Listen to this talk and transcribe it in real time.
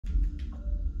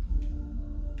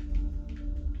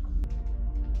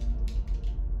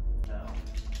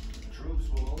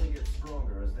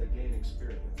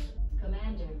experience.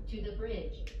 Commander, to the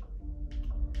bridge.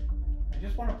 I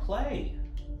just want to play.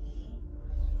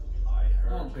 I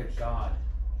heard. Oh, good God.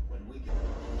 When we get...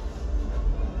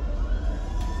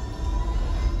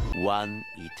 One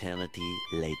eternity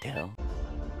later.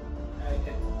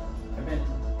 I've been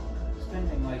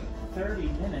spending like 30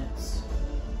 minutes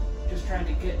just trying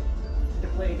to get to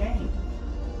play a game.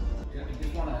 I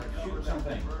just want to shoot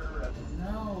something.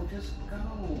 No, just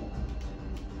go.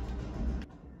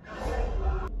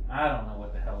 I don't know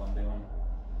what the hell I'm doing.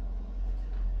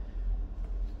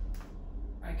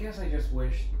 I guess I just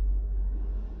wish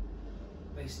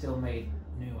they still made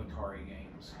new Atari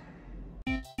games.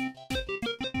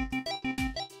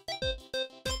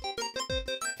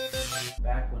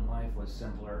 Back when life was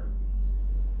simpler,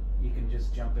 you can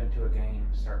just jump into a game,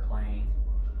 start playing,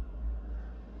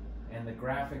 and the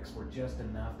graphics were just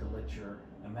enough to let your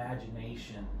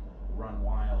imagination run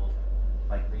wild,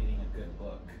 like reading a good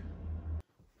book.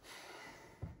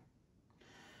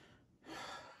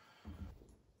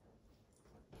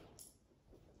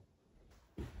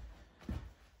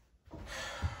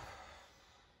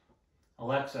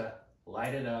 Alexa,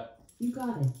 light it up. You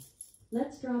got it.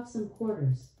 Let's drop some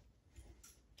quarters.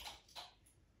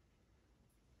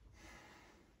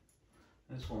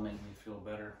 This will make me feel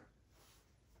better.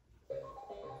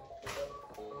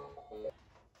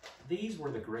 These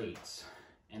were the greats,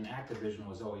 and Activision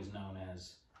was always known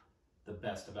as the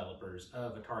best developers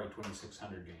of Atari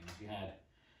 2600 games. You had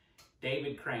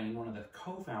David Crane, one of the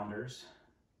co-founders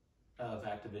of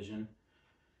Activision.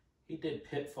 He did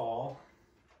Pitfall,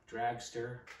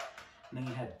 Dragster, and then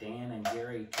you had Dan and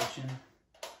Garry Kitchen,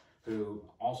 who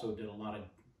also did a lot of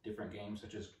different games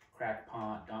such as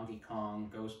Crackpot, Donkey Kong,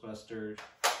 Ghostbusters,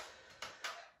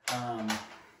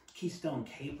 Keystone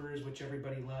Kapers, which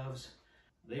everybody loves.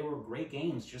 They were great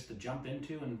games just to jump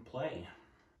into and play.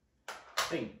 I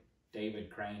think David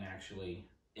Crane actually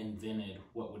invented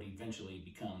what would eventually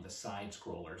become the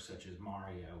side-scroller, such as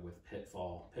Mario with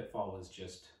Pitfall. Pitfall was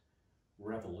just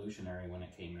revolutionary when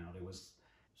it came out. It was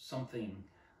something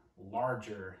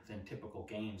larger than typical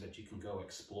games that you can go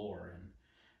explore, and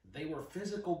they were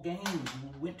physical games.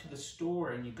 You went to the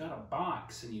store and you got a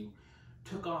box and you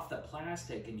took off the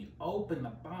plastic and you opened the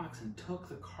box and took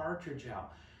the cartridge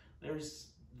out. There's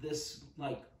this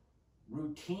like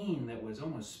routine that was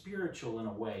almost spiritual in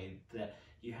a way, that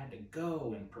you had to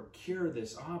go and procure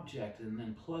this object and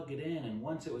then plug it in, and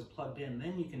once it was plugged in,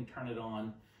 then you can turn it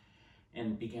on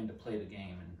and begin to play the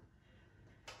game. And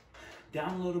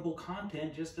downloadable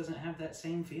content just doesn't have that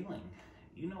same feeling.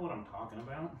 You know what I'm talking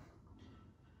about.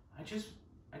 I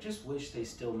just wish they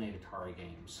still made Atari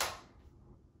games.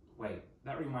 Wait,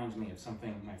 that reminds me of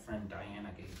something my friend Diana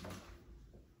gave me.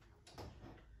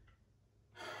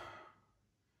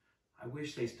 I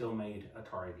wish they still made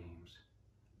Atari games.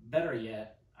 Better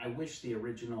yet, I wish the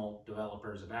original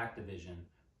developers of Activision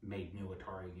made new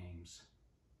Atari games.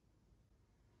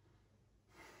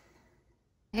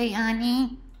 Hey,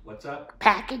 honey. What's up?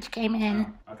 Package came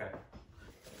in. Oh, okay.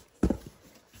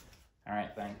 All right,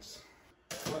 thanks.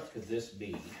 What could this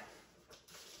be?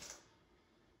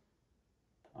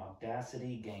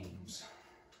 Audacity Games.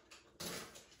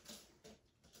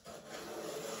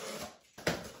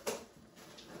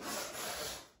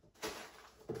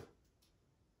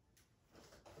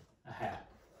 A hat.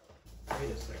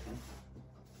 Wait a second.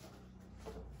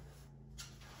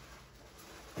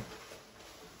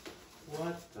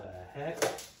 What the heck?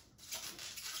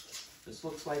 This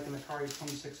looks like an Atari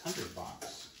 2600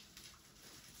 box.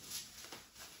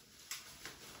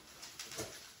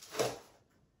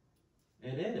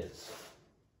 It is.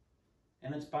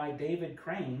 And it's by David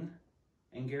Crane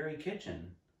and Garry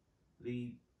Kitchen.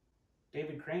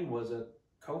 David Crane was a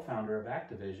co-founder of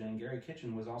Activision, and Garry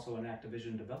Kitchen was also an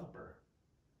Activision developer.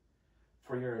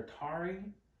 For your Atari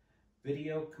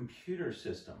video computer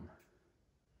system.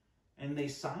 And they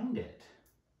signed it.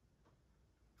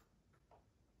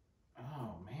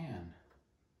 Oh, man.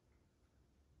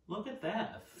 Look at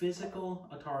that, a physical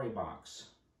Atari box.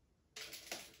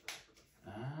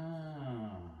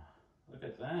 Ah, look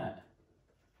at that.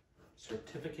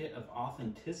 Certificate of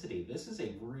authenticity. This is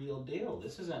a real deal.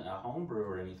 This isn't a homebrew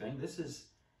or anything. This is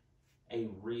a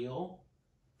real,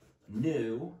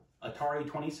 new Atari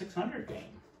 2600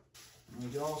 game. And we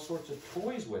get all sorts of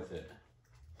toys with it.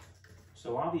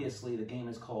 So obviously the game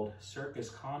is called Circus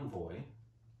Convoy.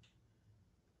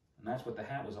 And that's what the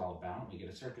hat was all about. We get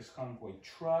a Circus Convoy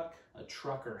truck, a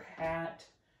trucker hat.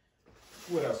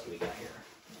 What else do we got here?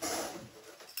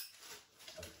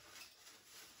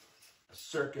 A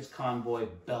Circus Convoy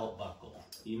belt buckle.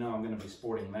 You know I'm going to be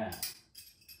sporting that.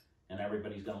 And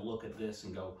everybody's going to look at this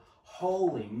and go,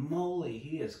 Holy moly,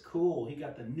 he is cool. He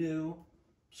got the new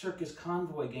Circus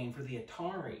Convoy game for the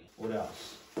Atari. What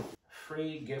else?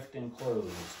 Free gift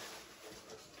enclosed.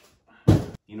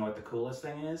 You know what the coolest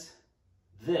thing is?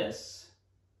 This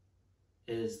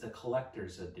is the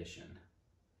collector's edition.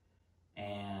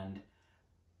 And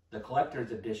the collector's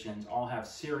editions all have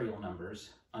serial numbers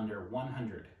under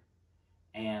 100.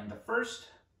 And the first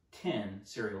 10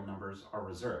 serial numbers are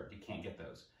reserved. You can't get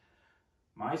those.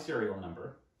 My serial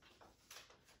number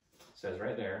says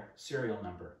right there, serial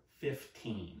number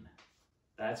 15.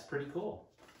 That's pretty cool.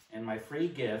 And my free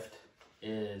gift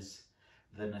is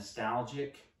the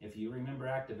nostalgic, if you remember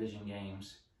Activision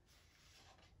games,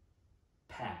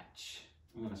 patch.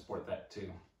 I'm going to sport that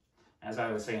too. As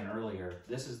I was saying earlier,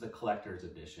 this is the collector's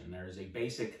edition. There's a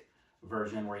basic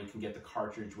version where you can get the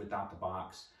cartridge without the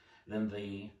box. Then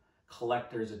the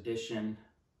collector's edition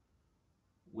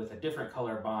with a different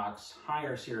color box,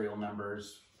 higher serial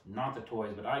numbers, not the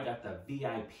toys, but I got the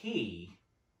VIP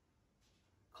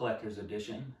collector's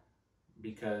edition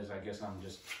because I guess I'm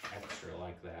just extra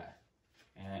like that.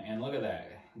 And look at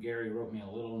that. Gary wrote me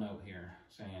a little note here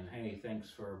saying, hey,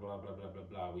 thanks for blah, blah, blah, blah,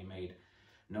 blah. We made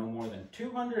no more than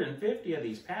 250 of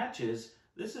these patches.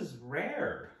 This is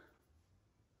rare.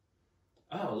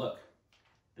 Oh, look.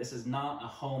 This is not a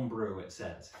home brew, it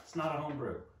says. It's not a home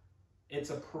brew. It's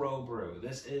a pro brew.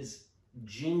 This is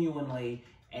genuinely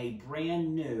a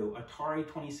brand new Atari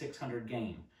 2600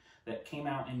 game that came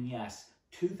out in, yes,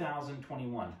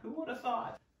 2021. Who would have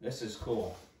thought? This is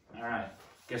cool. All right,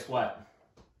 guess what?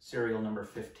 Serial number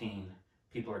 15.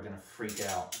 People are gonna freak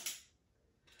out.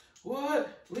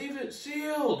 What? Leave it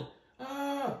sealed.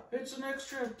 Ah, it's an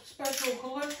extra special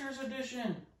collector's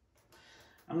edition.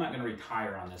 I'm not gonna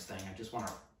retire on this thing. I just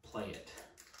wanna play it.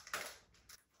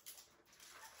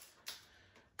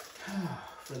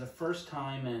 For the first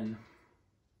time in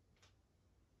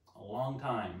a long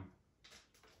time,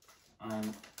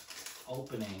 I'm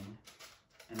opening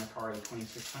an Atari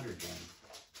 2600 game.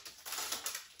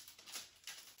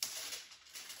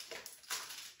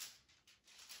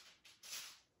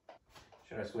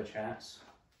 Should I switch hats?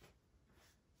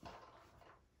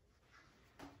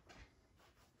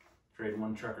 Trade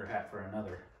one trucker hat for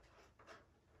another.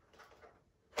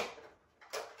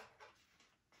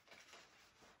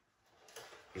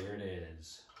 Here it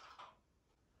is.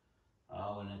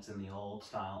 Oh, and it's in the old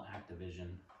style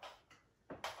Activision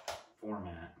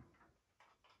format,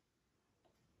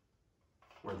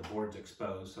 where the board's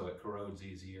exposed so it corrodes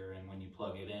easier, and when you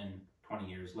plug it in 20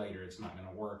 years later, it's not going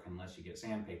to work unless you get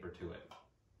sandpaper to it.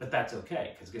 But that's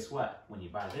okay, because guess what? When you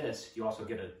buy this, you also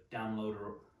get a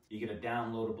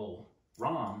downloadable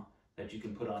ROM that you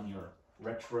can put on your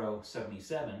Retro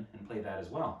 77 and play that as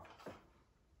well.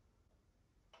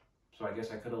 So I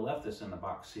guess I could have left this in the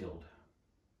box sealed.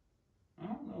 I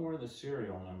don't know where the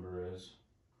serial number is.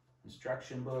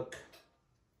 Instruction book,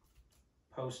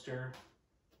 poster.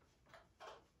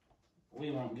 We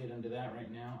won't get into that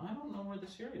right now. I don't know where the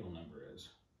serial number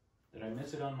is. Did I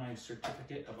miss it on my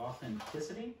certificate of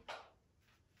authenticity?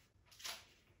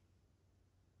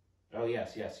 Oh,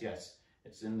 yes, yes, yes.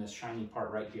 It's in this shiny part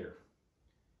right here.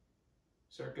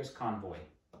 Circus Convoy.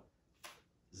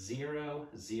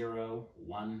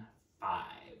 0015.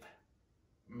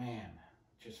 Man,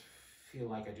 just feel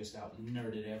like I just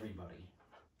out-nerded everybody.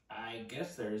 I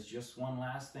guess there's just one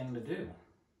last thing to do.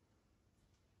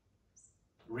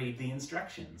 Read the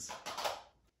instructions.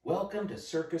 Welcome to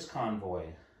Circus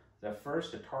Convoy, the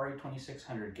first Atari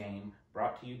 2600 game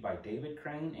brought to you by David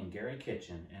Crane and Garry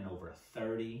Kitchen in over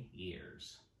 30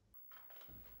 years.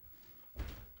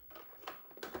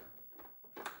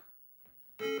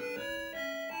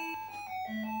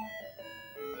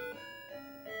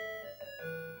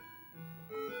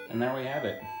 And there we have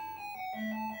it.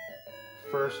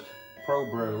 First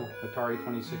Pro Brew Atari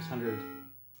 2600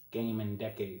 game in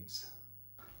decades.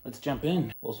 Let's jump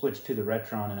in. We'll switch to the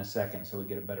Retron in a second so we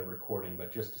get a better recording,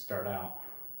 but just to start out,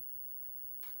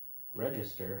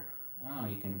 register. Oh,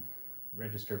 you can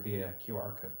register via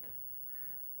QR code.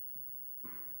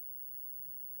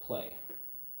 Play.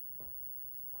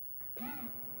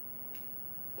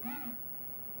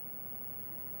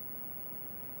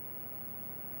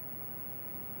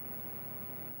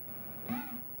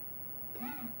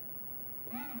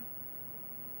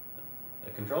 The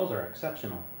controls are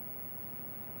exceptional.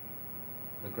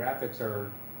 The graphics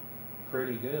are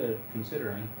pretty good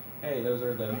considering. Hey, those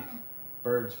are the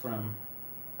birds from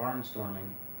Barnstorming.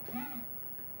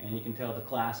 And you can tell the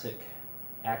classic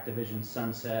Activision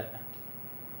sunset.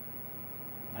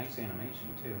 Nice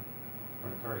animation too for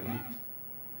an Atari game.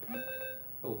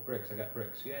 Oh, bricks, I got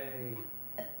bricks, yay.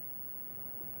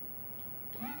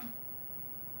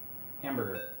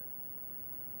 Hamburger.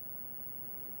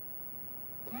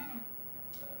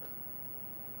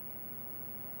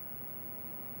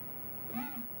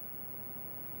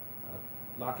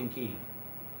 Lock and key.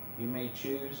 You may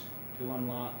choose to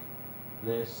unlock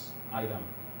this item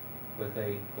with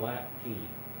a black key.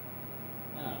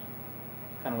 Oh,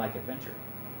 kind of like adventure.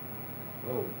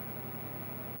 Whoa.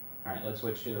 All right, let's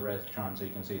switch to the restaurant so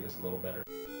you can see this a little better.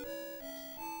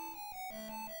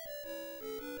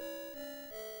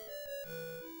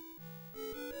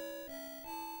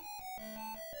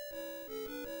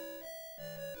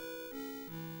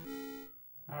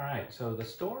 Alright, so the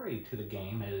story to the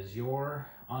game is you're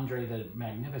Andre the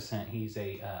Magnificent. He's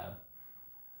a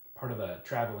part of a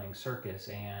traveling circus,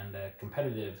 and a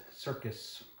competitive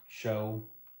circus show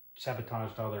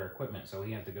sabotaged all their equipment, so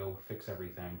he had to go fix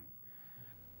everything.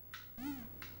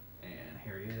 And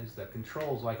here he is. The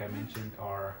controls, like I mentioned,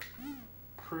 are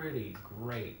pretty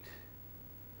great.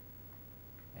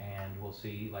 And we'll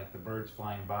see, like, the birds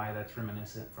flying by, that's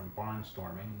reminiscent from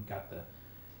Barnstorming. You got the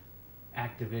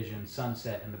Activision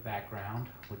sunset in the background,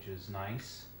 which is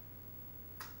nice.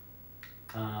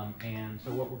 And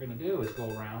so what we're going to do is go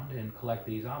around and collect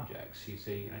these objects. You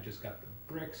see, I just got the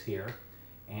bricks here,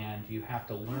 and you have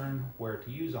to learn where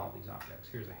to use all these objects.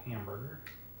 Here's a hamburger.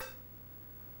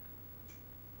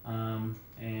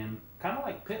 And kind of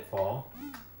like Pitfall,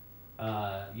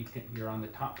 you're on the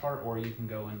top part, or you can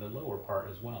go in the lower part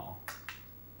as well.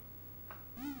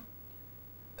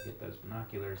 Get those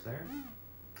binoculars there.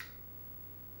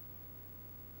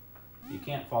 You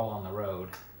can't fall on the road.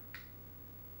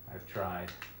 I've tried.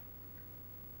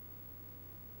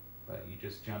 But you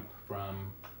just jump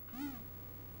from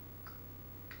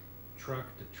truck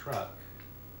to truck.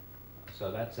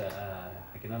 So that's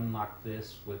I can unlock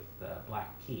this with a black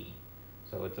key.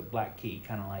 So it's a black key,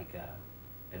 kind of like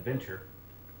adventure.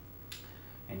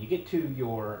 And you get to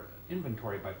your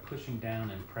inventory by pushing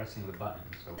down and pressing the button.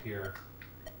 So here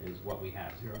is what we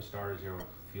have. 0 stars, 0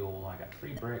 fuel. I got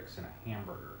 3 bricks and a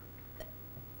hamburger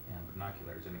and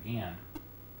binoculars. And again,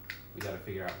 we got to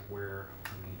figure out where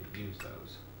we need to use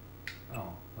those.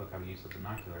 Oh, look, I've used the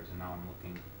binoculars, and now I'm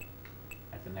looking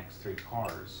at the next 3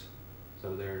 cars.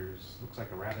 So there's, looks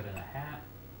like a rabbit in a hat.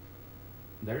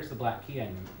 There's the black key I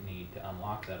need to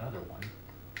unlock that other one.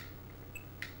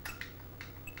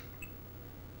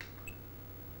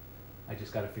 I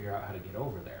just got to figure out how to get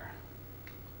over there.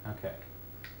 Okay,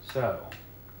 so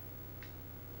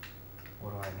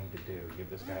what do I need to do? Give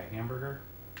this guy a hamburger?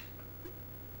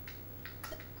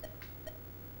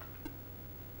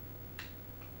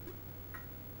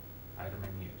 Item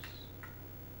in use.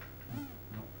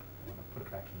 Nope, I want to put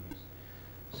it back in use.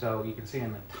 So you can see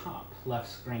in the top left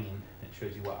screen, it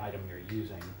shows you what item you're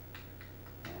using.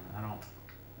 And I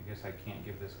guess I can't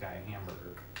give this guy a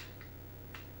hamburger,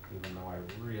 even though I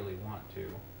really want to.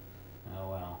 Oh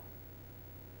well.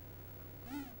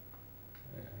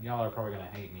 Y'all are probably going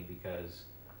to hate me because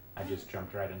I just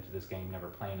jumped right into this game, never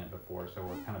playing it before, so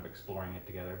we're kind of exploring it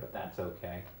together, but that's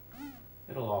okay.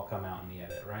 It'll all come out in the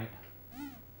edit, right?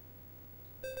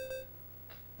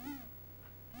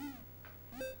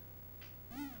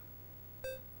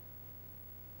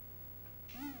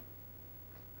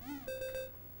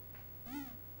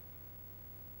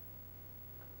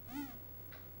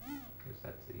 Guess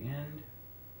that's the end.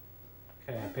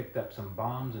 Okay, I picked up some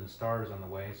bombs and stars on the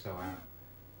way, so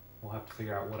we'll have to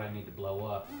figure out what I need to blow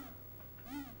up.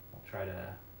 We'll try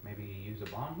to maybe use a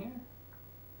bomb here,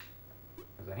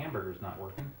 because the hamburger's not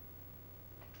working.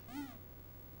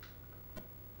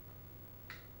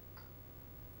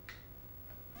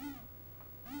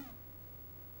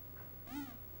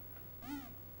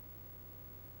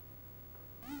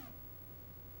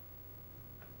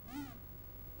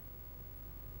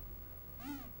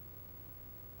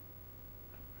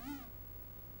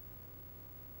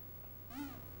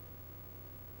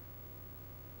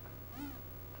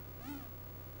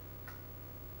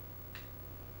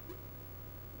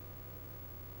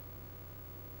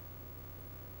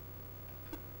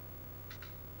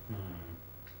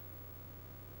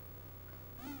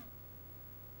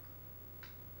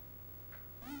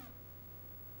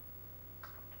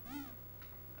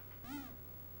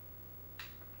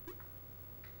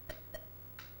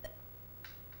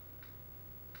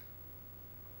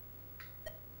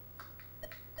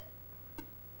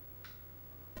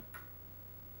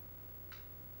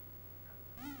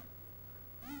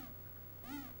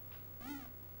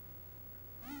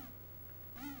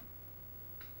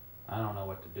 I don't know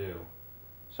what to do.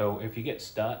 So if you get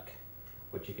stuck,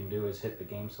 what you can do is hit the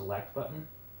game select button,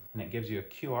 and it gives you a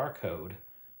QR code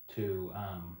to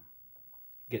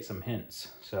get some hints.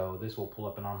 So this will pull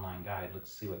up an online guide.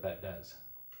 Let's see what that does.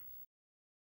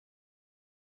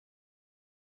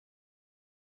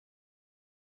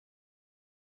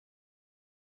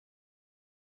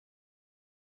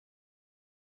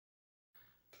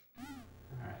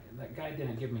 that guy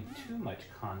didn't give me too much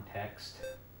context.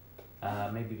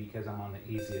 Maybe because I'm on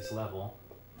the easiest level.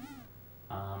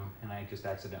 And I just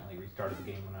accidentally restarted the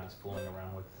game when I was fooling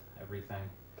around with everything.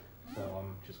 So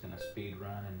I'm just gonna speed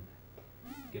run and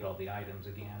get all the items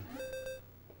again.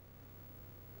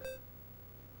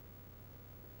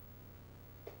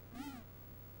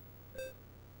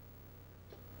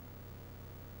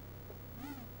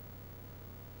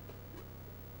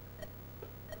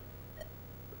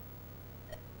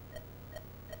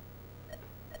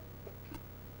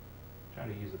 Try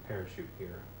to use the parachute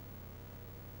here.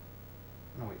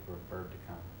 I'm gonna wait for a bird to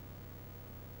come.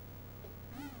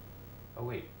 Oh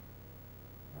wait.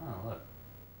 Oh look.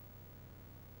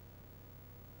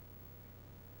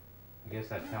 I guess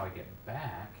that's how I get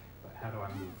back, but how do I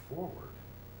move forward?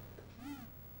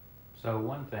 So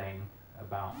one thing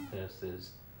about this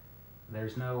is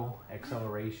there's no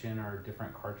acceleration or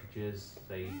different cartridges.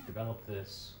 They developed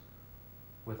this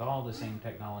with all the same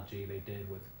technology they did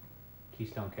with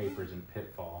Keystone Kapers and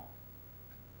Pitfall.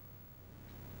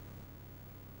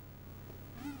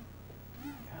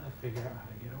 Gotta figure out how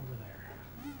to get over there.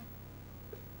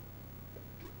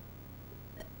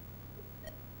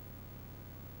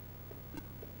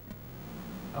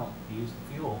 Oh, he used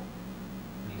the fuel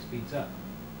and he speeds up.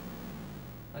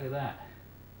 Look at that.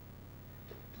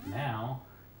 Now,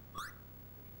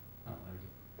 oh, there's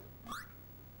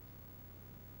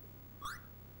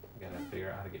I gotta figure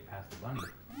out how to get past the bunny.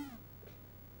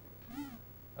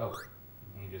 Oh,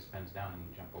 he just bends down and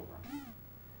you jump over him.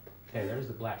 Okay, there's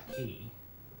the black key.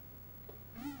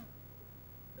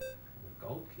 The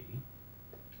gold key.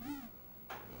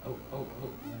 Oh,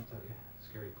 that's a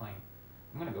scary plane.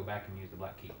 I'm gonna go back and use the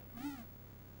black key.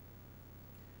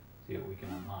 See what we can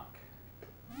unlock.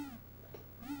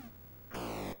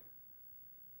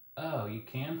 Oh, you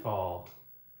can fall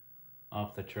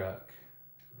off the truck.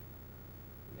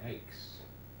 Yikes.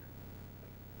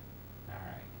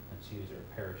 Alright, let's use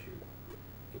our parachute.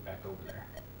 Get back over there.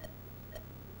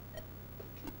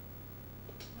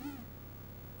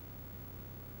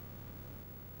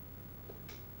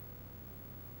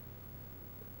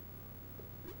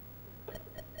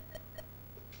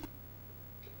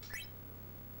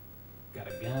 Got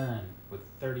a gun with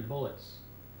 30 bullets.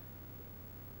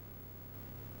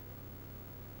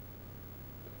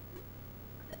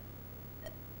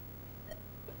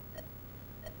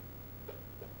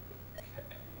 Okay.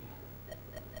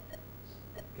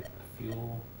 Let's get the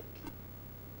fuel.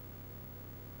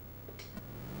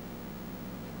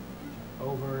 Jump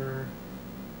over.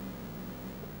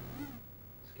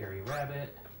 Scary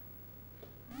rabbit.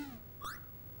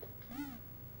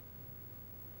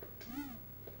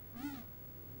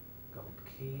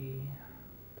 Key.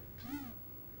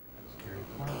 Scary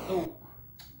plane. Oh!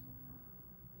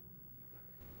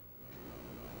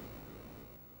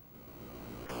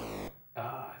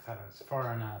 Ah, I thought it was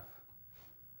far enough.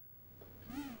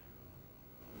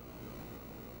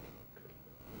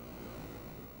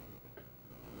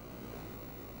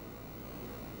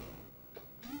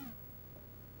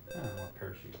 More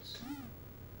parachutes.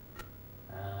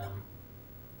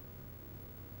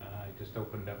 I just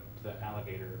opened up the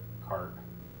alligator cart.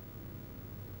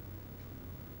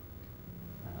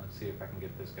 Let's see if I can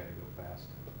get this guy to go fast.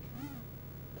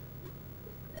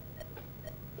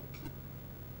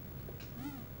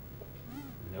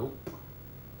 Nope.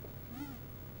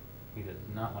 He does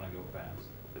not want to go fast.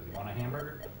 Does he want a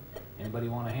hamburger? Anybody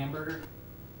want a hamburger?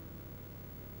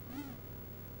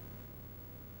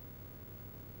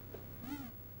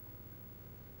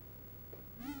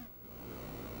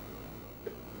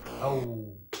 Oh,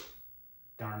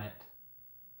 darn it.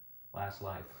 Last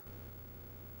life.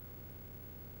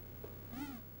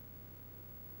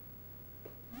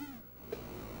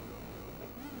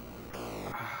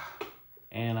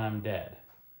 And I'm dead.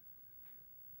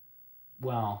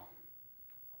 Well,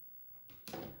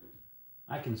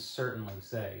 I can certainly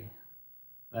say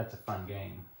that's a fun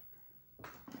game.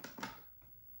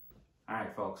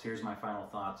 Alright folks, here's my final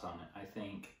thoughts on it. I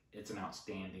think it's an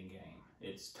outstanding game.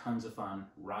 It's tons of fun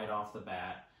right off the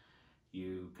bat.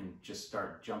 You can just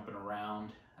start jumping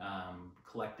around,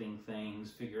 collecting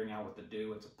things, figuring out what to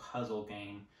do. It's a puzzle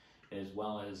game as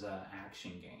well as an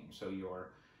action game. So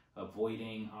you're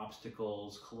avoiding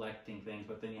obstacles, collecting things,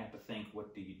 but then you have to think,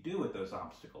 what do you do with those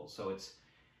obstacles? So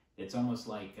it's almost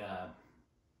like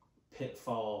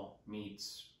Pitfall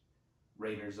meets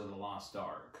Raiders of the Lost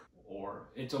Ark, or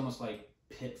it's almost like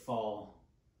Pitfall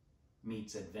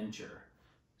meets Adventure.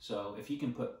 So if you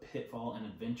can put Pitfall and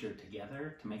Adventure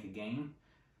together to make a game,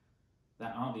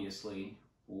 that obviously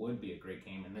would be a great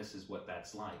game, and this is what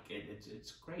that's like.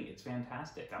 It's great, it's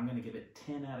fantastic. I'm going to give it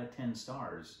 10 out of 10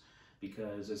 stars.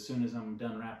 because as soon as I'm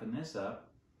done wrapping this up,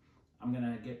 I'm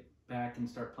gonna get back and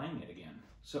start playing it again.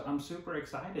 So I'm super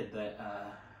excited that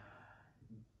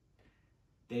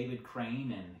David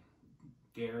Crane and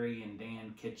Garry and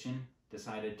Dan Kitchen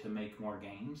decided to make more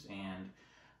games, and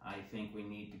I think we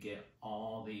need to get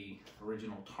all the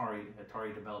original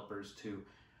Atari developers to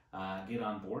get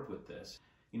on board with this.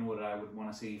 You know what I would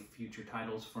want to see future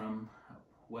titles from?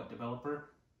 What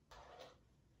developer?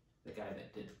 The guy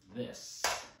that did this.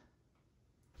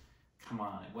 Come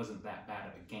on, it wasn't that bad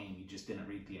of a game. You just didn't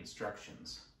read the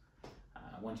instructions.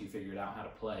 Once you figured out how to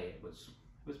play, it was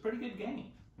a pretty good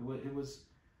game. It was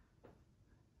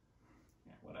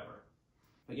yeah, whatever.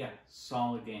 But yeah,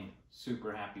 solid game.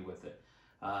 Super happy with it.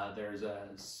 There's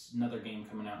another game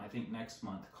coming out, I think next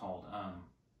month, called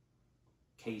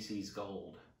Casey's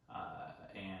Gold,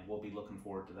 and we'll be looking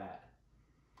forward to that.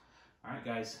 All right,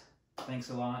 guys, thanks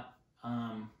a lot.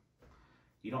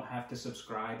 You don't have to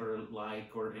subscribe or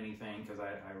like or anything, because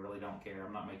I really don't care.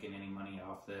 I'm not making any money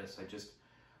off this. I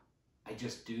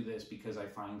just do this because I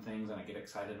find things and I get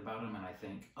excited about them, and I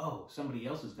think, oh, somebody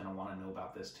else is going to want to know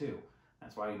about this too.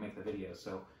 That's why you make the videos.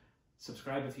 So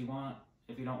subscribe if you want.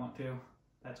 If you don't want to,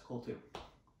 that's cool too.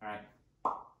 All right,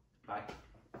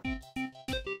 bye.